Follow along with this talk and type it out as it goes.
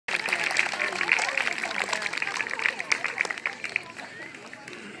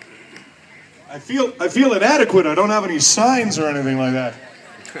I feel inadequate. I don't have any signs or anything like that.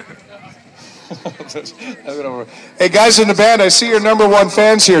 Hey, guys in the band, I see your #1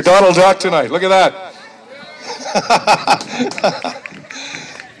 fans here. Donald Duck tonight. Look at that.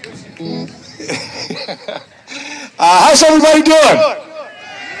 How's everybody doing?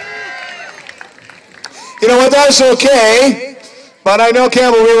 You know what, that's okay, but I know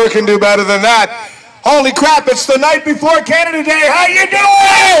Campbell River can do better than that. Holy crap, it's the night before Canada Day. How you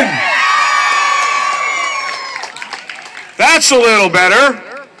doing? That's a little better.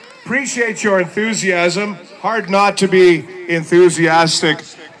 Appreciate your enthusiasm. Hard not to be enthusiastic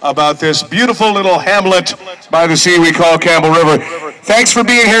about this beautiful little hamlet by the sea we call Campbell River. Thanks for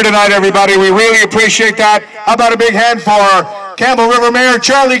being here tonight, everybody. We really appreciate that. How about a big hand for our Campbell River Mayor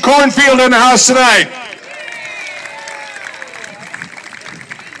Charlie Cornfield in the house tonight?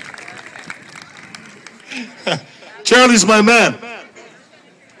 Charlie's my man.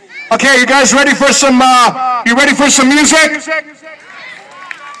 Okay, you guys ready for some music?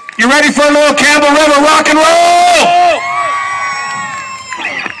 You ready for a little Campbell River rock and roll?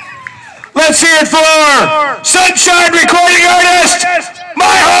 Let's hear it for Sunshine recording artist,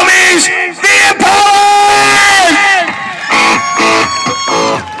 my homies, the Impalas!